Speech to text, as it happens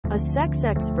A sex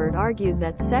expert argued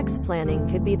that sex planning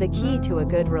could be the key to a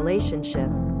good relationship.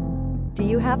 Do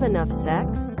you have enough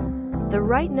sex? The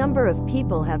right number of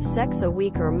people have sex a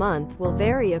week or month will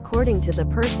vary according to the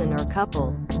person or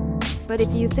couple. But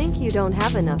if you think you don't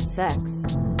have enough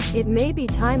sex, it may be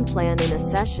time to plan in a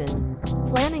session.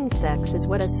 Planning sex is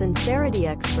what a sincerity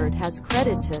expert has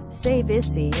credit to, say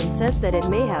Visi, and says that it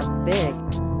may have big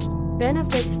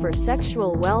benefits for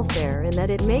sexual welfare and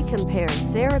that it may compare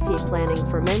therapy planning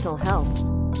for mental health.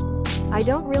 I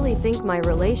don't really think my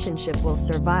relationship will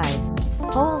survive.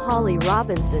 Hol Holly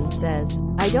Robinson says,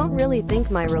 I don't really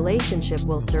think my relationship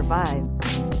will survive.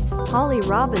 Holly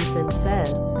Robinson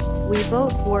says, we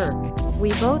both work. We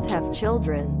both have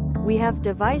children. We have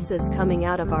devices coming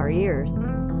out of our ears.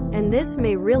 And this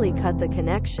may really cut the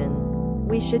connection.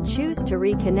 We should choose to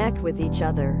reconnect with each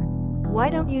other. Why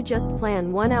don't you just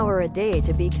plan 1 hour a day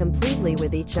to be completely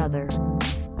with each other?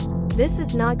 This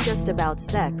is not just about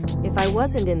sex, if I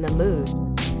wasn't in the mood.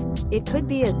 It could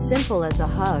be as simple as a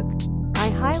hug. I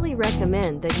highly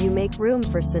recommend that you make room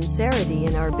for sincerity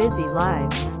in our busy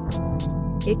lives.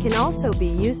 It can also be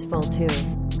useful to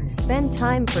spend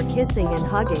time for kissing and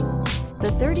hugging.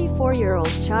 The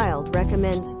 34-year-old child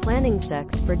recommends planning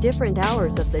sex for different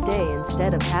hours of the day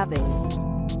instead of having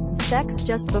sex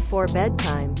just before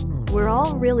bedtime. We're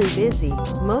all really busy,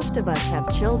 most of us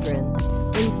have children,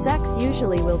 and sex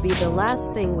usually will be the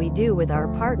last thing we do with our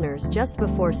partners just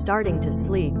before starting to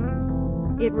sleep.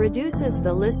 It reduces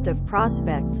the list of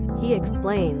prospects, he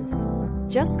explains.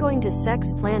 Just going to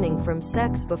sex planning from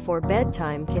sex before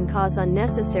bedtime can cause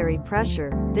unnecessary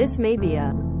pressure. This may be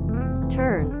a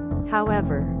turn.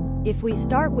 However, if we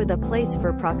start with a place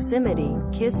for proximity,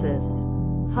 kisses,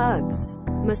 hugs,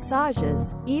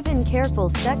 massages, even careful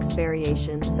sex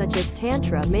variations such as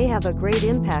tantra may have a great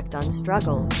impact on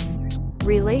struggle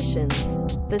relations.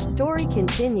 The story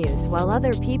continues. While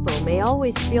other people may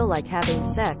always feel like having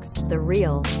sex, the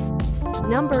real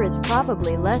number is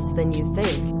probably less than you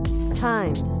think.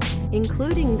 Times,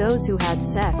 including those who had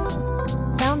sex,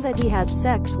 found that he had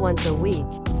sex once a week.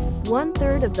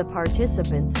 1/3 of the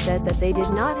participants said that they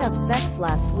did not have sex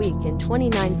last week and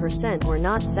 29% were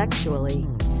not sexually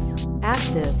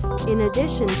active. In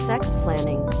addition, sex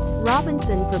planning,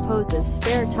 Robinson proposes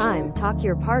spare time. Talk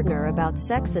your partner about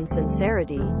sex and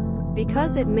sincerity,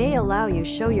 because it may allow you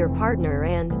show your partner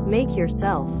and make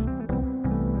yourself.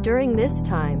 During this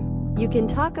time, you can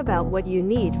talk about what you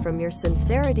need from your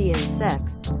sincerity and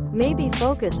sex. Maybe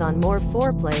focus on more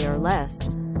foreplay or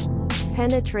less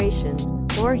penetration.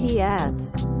 Or he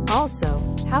adds, also,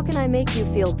 how can I make you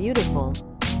feel beautiful?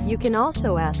 You can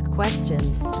also ask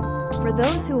questions. For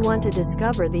those who want to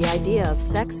discover the idea of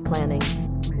sex planning,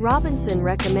 Robinson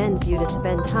recommends you to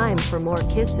spend time for more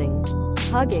kissing,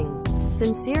 hugging,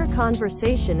 sincere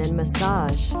conversation and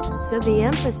massage. So the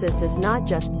emphasis is not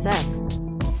just sex.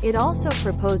 It also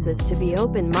proposes to be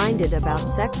open-minded about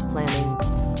sex planning,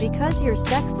 because your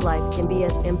sex life can be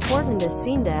as important as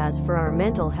asında as for our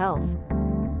mental health.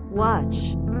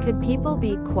 Watch. Could people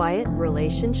be quiet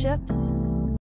relationships?